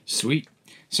 Sweet.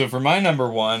 So for my number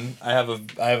 1, I have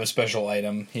a special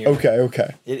item here.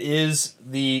 Okay. It is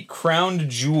the crowned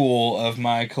jewel of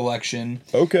my collection.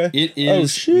 Okay. It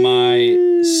is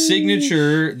my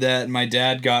signature that my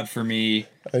dad got for me.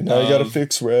 I know you gotta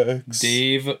fix Rex.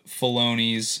 Dave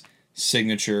Filoni's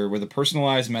signature with a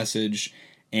personalized message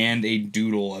and a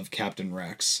doodle of Captain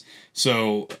Rex.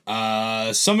 So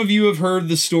some of you have heard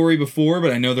the story before,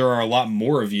 but I know there are a lot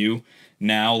more of you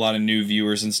now, a lot of new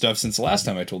viewers and stuff since the last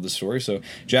time I told this story. So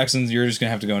Jackson, you're just gonna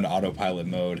have to go into autopilot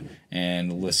mode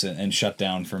and listen and shut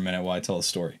down for a minute while I tell the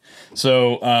story.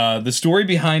 So the story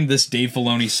behind this Dave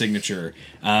Filoni signature.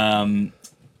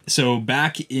 So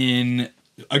back in,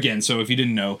 again, so if you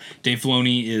didn't know, Dave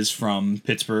Filoni is from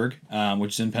Pittsburgh,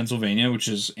 which is in Pennsylvania, which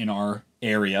is in our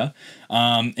area.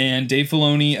 And Dave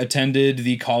Filoni attended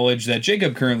the college that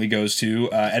Jacob currently goes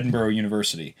to, Edinburgh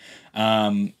University.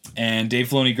 And Dave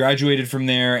Filoni graduated from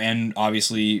there, and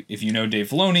obviously, if you know Dave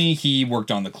Filoni, he worked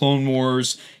on the Clone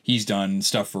Wars, he's done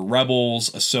stuff for Rebels,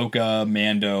 Ahsoka,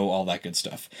 Mando, all that good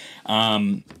stuff.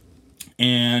 And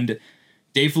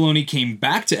Dave Filoni came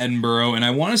back to Edinburgh, and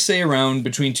I want to say around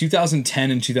between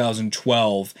 2010 and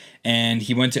 2012, and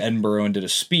he went to Edinburgh and did a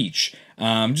speech,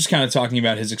 just kind of talking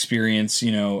about his experience,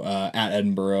 at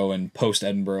Edinburgh and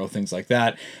post-Edinburgh, things like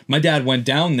that. My dad went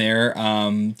down there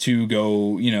to go,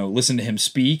 listen to him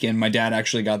speak, and my dad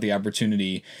actually got the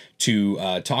opportunity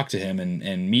to talk to him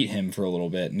and meet him for a little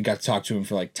bit, and got to talk to him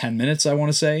for like 10 minutes, I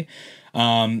want to say.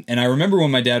 And I remember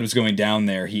when my dad was going down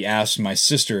there, he asked my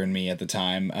sister and me at the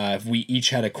time if we each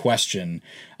had a question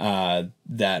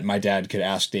that my dad could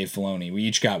ask Dave Filoni. We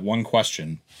each got one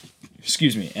question.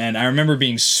 Excuse me. And I remember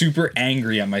being super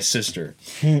angry at my sister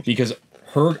because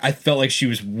I felt like she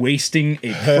was wasting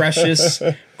a precious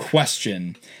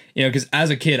question. Because as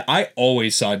a kid, I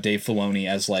always saw Dave Filoni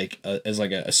as like a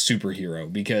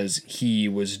superhero because he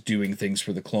was doing things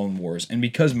for the Clone Wars, and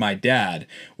because my dad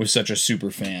was such a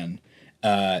super fan.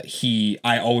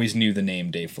 I always knew the name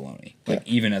Dave Filoni,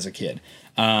 even as a kid.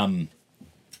 And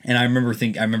I remember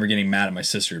getting mad at my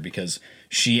sister because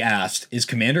she asked, "Is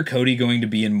Commander Cody going to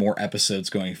be in more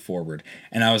episodes going forward?"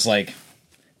 And I was like,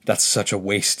 that's such a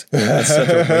waste. That's such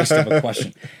a waste of a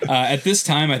question. At this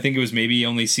time, I think it was maybe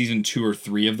only season 2 or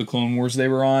 3 of the Clone Wars they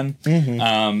were on.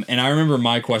 And I remember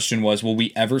my question was, will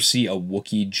we ever see a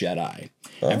Wookiee Jedi?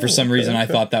 And for some reason, I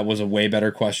thought that was a way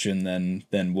better question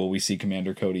than will we see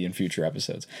Commander Cody in future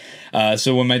episodes.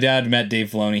 So when my dad met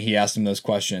Dave Filoni, he asked him those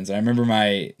questions. I remember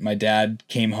my dad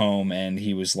came home and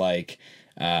he was like,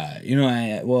 I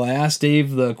asked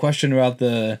Dave the question about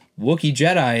the Wookiee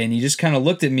Jedi, and he just kind of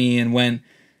looked at me and went,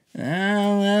 "Oh,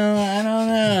 well, I don't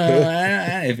know."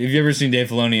 If you've ever seen Dave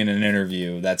Filoni in an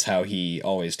interview, that's how he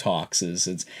always talks.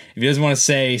 If he doesn't want to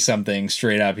say something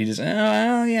straight up, he just, "Oh,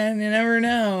 well, yeah, you never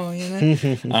know."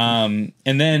 And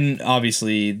then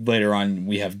obviously later on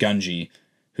we have Gungi,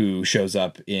 who shows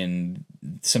up in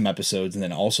some episodes, and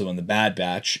then also in the Bad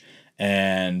Batch.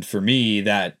 And for me,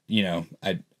 that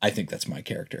I think that's my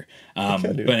character.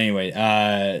 But anyway,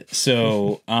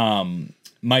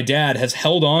 my dad has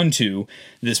held on to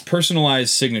this personalized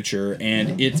signature,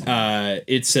 and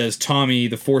it says, "Tommy,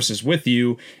 the Force is with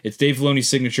you." It's Dave Filoni's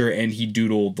signature, and he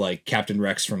doodled like Captain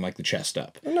Rex from like the chest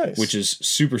up, which is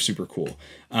super, super cool.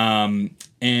 And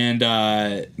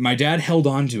my dad held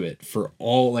on to it for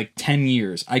all like 10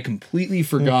 years. I completely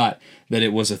forgot that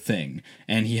it was a thing,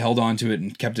 and he held on to it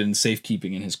and kept it in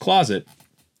safekeeping in his closet.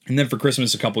 And then for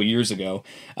Christmas a couple years ago,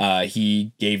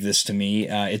 he gave this to me.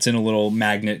 It's in a little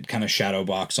magnet kind of shadow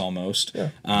box almost. Yeah.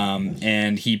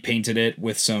 And he painted it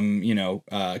with some,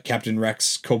 Captain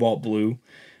Rex cobalt blue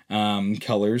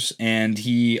colors. And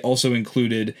he also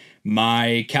included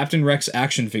my Captain Rex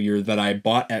action figure that I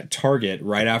bought at Target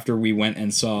right after we went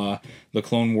and saw the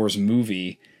Clone Wars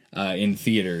movie in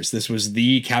theaters. This was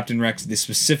the Captain Rex, the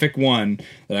specific one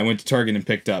that I went to Target and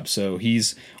picked up. So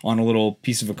he's on a little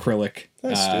piece of acrylic.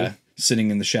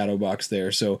 Sitting in the shadow box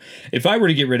there. So if I were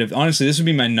to get rid of, honestly, this would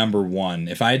be my number one.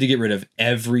 If I had to get rid of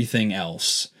everything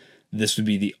else, this would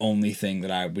be the only thing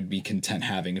that I would be content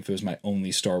having if it was my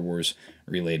only Star Wars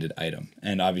related item.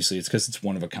 And obviously it's because it's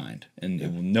one of a kind,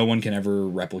 and no one can ever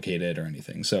replicate it or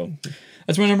anything. So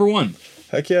that's my number one.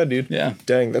 Heck yeah, dude. Yeah.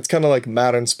 Dang, that's kind of like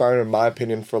mad inspiring in my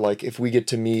opinion for like if we get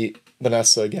to meet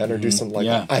Vanessa again or do something like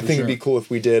that. I think it'd be cool if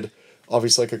we did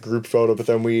obviously like a group photo, but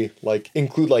then we like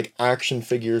include like action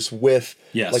figures with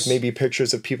like maybe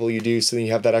pictures of people you do, so then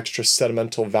you have that extra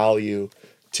sentimental value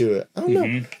to it. I don't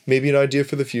know. Maybe an idea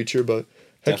for the future, but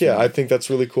heck yeah, I think that's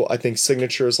really cool. I think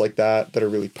signatures like that are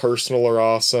really personal are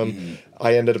awesome.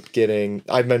 I ended up getting,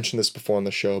 I've mentioned this before on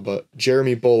the show, but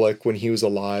Jeremy Bullock when he was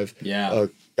alive.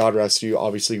 God rest you,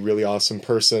 obviously really awesome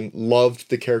person. Loved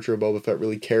the character of Boba Fett,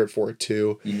 really cared for it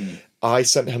too. I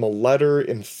sent him a letter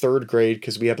in 3rd grade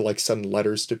because we had to like send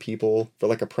letters to people for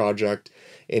like a project.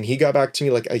 And he got back to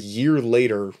me like a year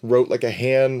later, wrote like a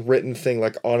handwritten thing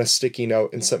like on a sticky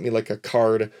note and sent me like a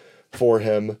card for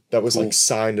him that was like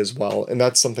signed as well. And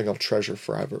that's something I'll treasure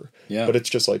forever. Yeah. But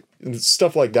it's just like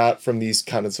stuff like that from these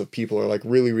kinds of people are like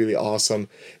really, really awesome.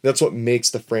 That's what makes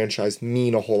the franchise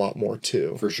mean a whole lot more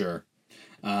too. For sure.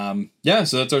 So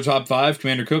that's our top 5.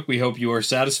 Commander Cook, we hope you are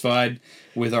satisfied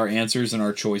with our answers and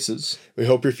our choices. We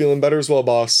hope you're feeling better as well,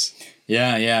 boss.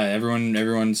 Yeah.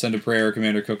 Everyone send a prayer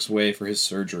Commander Cook's way for his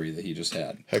surgery that he just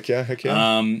had. Heck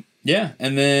yeah.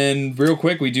 And then real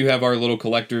quick, we do have our little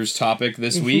collector's topic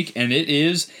this week, and it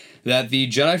is that the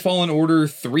Jedi Fallen Order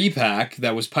 3-pack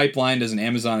that was pipelined as an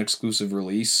Amazon exclusive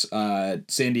release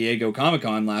at San Diego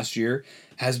Comic-Con last year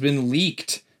has been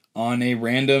leaked on a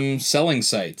random selling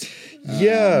site.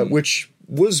 Which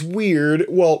was weird.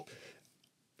 Well,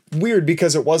 weird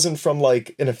because it wasn't from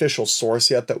like an official source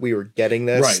yet that we were getting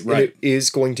this. Right. And it is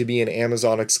going to be an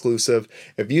Amazon exclusive.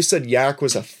 If you said Yak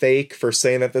was a fake for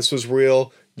saying that this was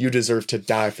real, you deserve to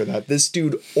die for that. This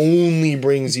dude only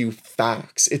brings you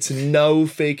facts. It's no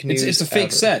fake news. It's a fake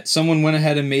ever. set. Someone went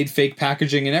ahead and made fake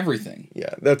packaging and everything.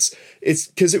 Yeah, it's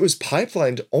because it was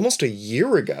pipelined almost a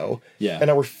year ago. Yeah. And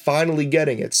now we're finally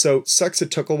getting it. So sucks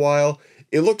it took a while.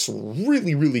 It looks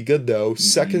really, really good though.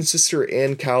 Second Sister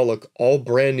and Cal look all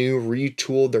brand new,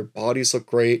 retooled. Their bodies look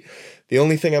great. The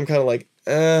only thing I'm kind of like,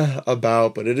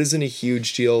 about, but it isn't a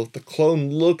huge deal. The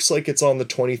clone looks like it's on the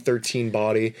 2013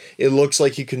 body. It looks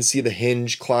like you can see the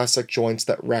hinge classic joints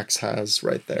that Rex has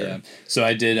right there. Yeah. So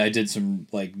I did some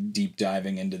like deep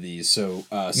diving into these. So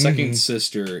Second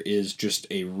Sister is just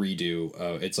a redo.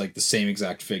 It's like the same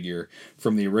exact figure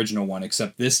from the original one,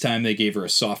 except this time they gave her a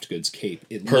soft goods cape.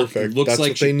 Perfect. Looks That's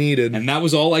like what they needed. And that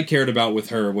was all I cared about with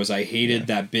her was I hated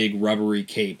that big rubbery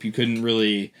cape. You couldn't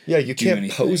really you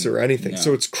can't pose or anything. No.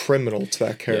 So it's criminal to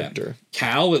that character. Yeah.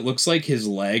 Cal, it looks like his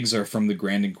legs are from the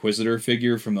Grand Inquisitor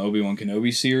figure from the Obi-Wan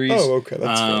Kenobi series. Oh, okay.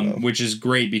 That's fair, which is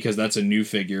great because that's a new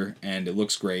figure and it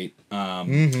looks great.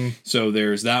 So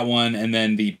there's that one. And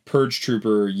then the Purge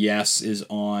Trooper, yes, is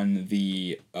on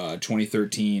the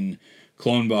 2013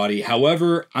 clone body.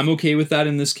 However, I'm okay with that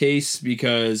in this case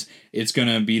because it's going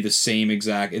to be the same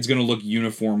exact... It's going to look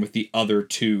uniform with the other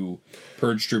two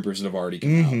Purge Troopers that have already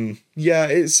come out.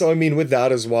 Yeah, so I mean, with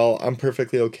that as well, I'm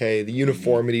perfectly okay. The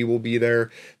uniformity will be there.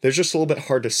 They're just a little bit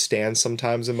hard to stand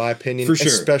sometimes, in my opinion. For sure.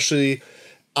 Especially,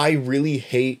 I really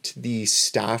hate the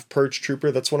Staff Purge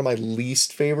Trooper. That's one of my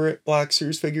least favorite Black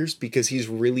Series figures because he's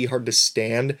really hard to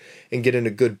stand and get in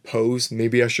a good pose.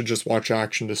 Maybe I should just watch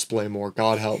Action Display more.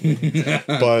 God help me.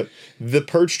 But the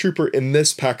Purge Trooper in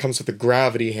this pack comes with a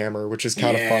gravity hammer, which is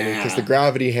kind of funny because the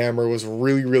gravity hammer was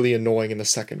really, really annoying in the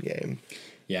second game.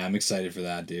 Yeah, I'm excited for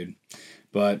that, dude.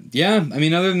 But yeah, I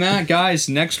mean, other than that, guys,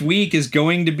 next week is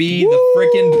going to be the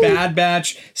freaking Bad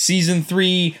Batch Season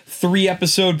 3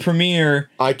 3-episode premiere.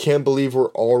 I can't believe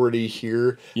we're already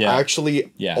here. Yeah. I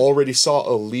actually already saw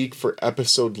a leak for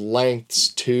episode lengths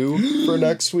too for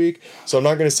next week. So I'm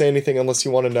not going to say anything unless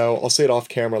you want to know. I'll say it off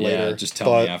camera later. Yeah, just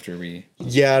tell me after we...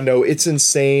 Yeah, no, it's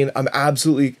insane. I'm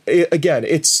absolutely... Again,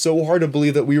 it's so hard to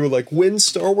believe that we were like, when's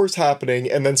Star Wars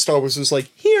happening? And then Star Wars was like,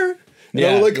 here. And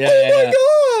I was like, oh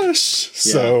my gosh.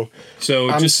 So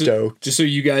I'm just stoked. Just so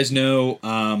you guys know,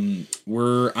 I'm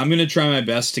gonna try my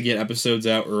best to get episodes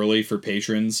out early for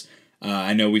patrons.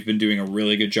 I know we've been doing a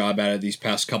really good job at it these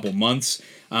past couple months,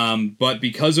 but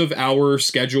because of our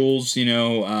schedules,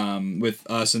 with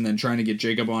us and then trying to get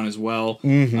Jacob on as well,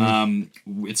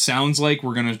 it sounds like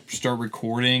we're gonna start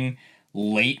recording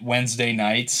late Wednesday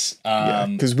nights.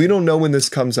 Because we don't know when this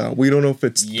comes out. We don't know if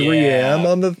it's 3 a.m.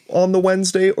 on the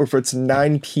Wednesday or if it's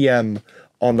 9 p.m.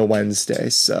 on the Wednesday.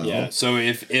 So so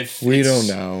if we don't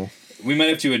know, we might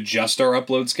have to adjust our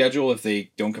upload schedule if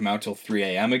they don't come out till 3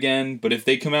 a.m. again. But if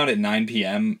they come out at 9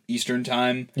 p.m. Eastern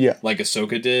time, like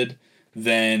Ahsoka did,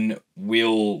 then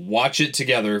we'll watch it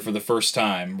together for the first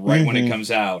time right when it comes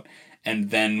out.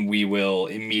 And then we will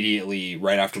immediately,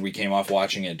 right after we came off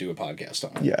watching it, do a podcast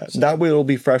on it. Yeah, that way it'll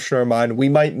be fresh in our mind. We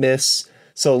might miss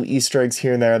some Easter eggs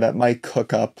here and there that might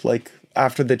cook up like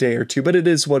after the day or two, but it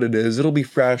is what it is. It'll be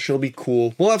fresh. It'll be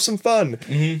cool. We'll have some fun.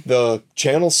 The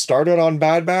channel started on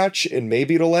Bad Batch, and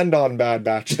maybe it'll end on Bad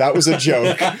Batch. That was a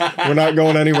joke. We're not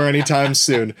going anywhere anytime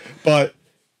soon. But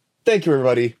thank you,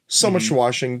 everybody, so much for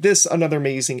watching this another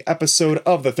amazing episode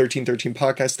of the 1313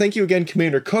 podcast. Thank you again,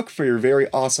 Commander Cook, for your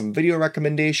very awesome video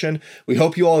recommendation. We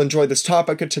hope you all enjoyed this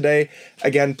topic of today.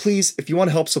 Again, please, if you want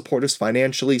to help support us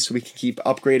financially so we can keep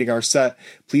upgrading our set,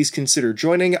 please consider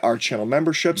joining our channel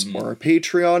memberships or our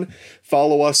Patreon.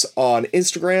 Follow us on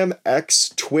Instagram, X,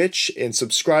 Twitch, and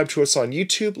subscribe to us on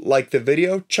YouTube. Like the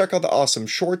video. Check out the awesome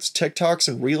shorts, TikToks,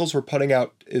 and Reels we're putting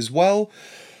out as well.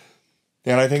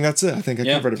 And I think that's it. I think I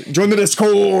covered it. Join the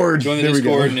Discord! Join the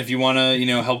Discord, and if you want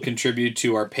to, help contribute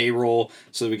to our payroll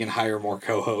so that we can hire more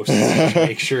co-hosts,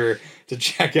 make sure to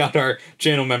check out our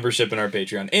channel membership and our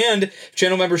Patreon. And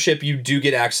channel membership, you do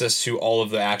get access to all of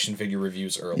the action figure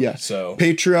reviews early. Yeah. So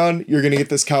Patreon, you're going to get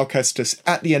this Cal Kestis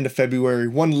at the end of February.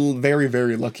 One very,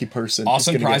 very lucky person.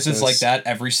 Awesome prizes like that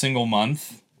every single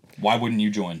month. Why wouldn't you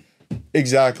join?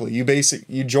 Exactly.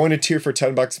 You join a tier for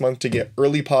 $10 a month to get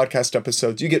early podcast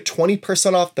episodes. You get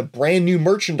 20% off the brand new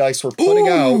merchandise we're putting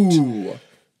out,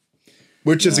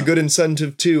 which is a good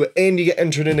incentive too. And you get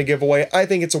entered in a giveaway. I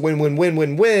think it's a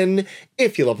win-win-win-win-win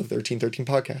if you love the 1313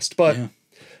 podcast. But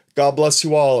God bless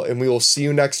you all, and we will see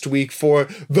you next week for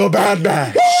the Bad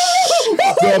Batch.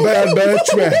 The Bad Batch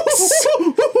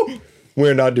Rex.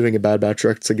 We're not doing a Bad Batch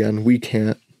Rex again. We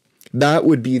can't.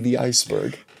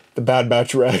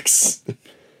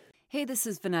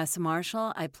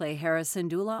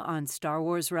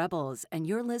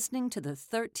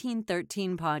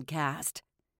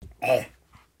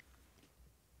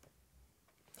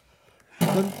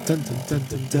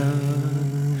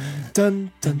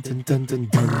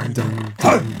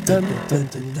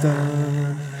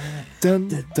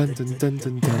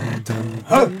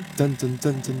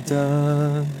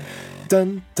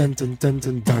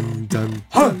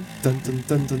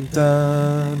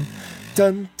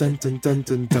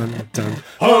 dun dun dun.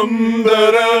 Hum da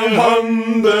da hum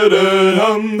da da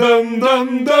hum dum dum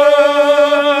da.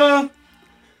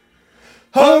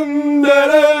 Hum da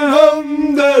da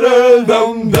hum da da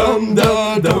dum dum da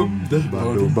dum.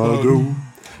 Ba-do ba-do,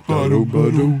 ba-do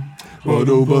ba-do,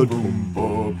 ba-do ba-dum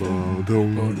ba-ba-dum,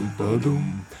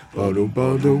 ba-do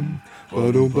ba-dum,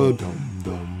 ba-do ba-dum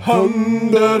dum. Hum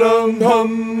da dum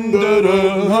hum dum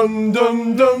dum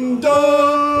dum dum.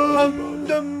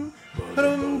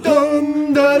 Hum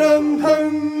dum da dum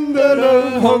hum da da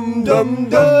hum dum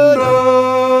da da.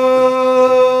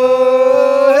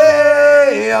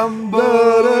 Hey, I'm da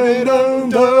dum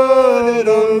da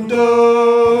dum da.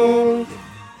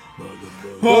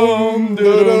 Hum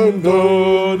da dum da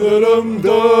dum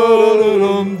da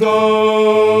dum da.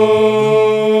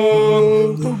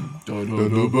 Dum da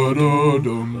da ba da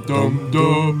dum dum da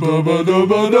ba ba da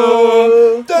ba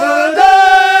da.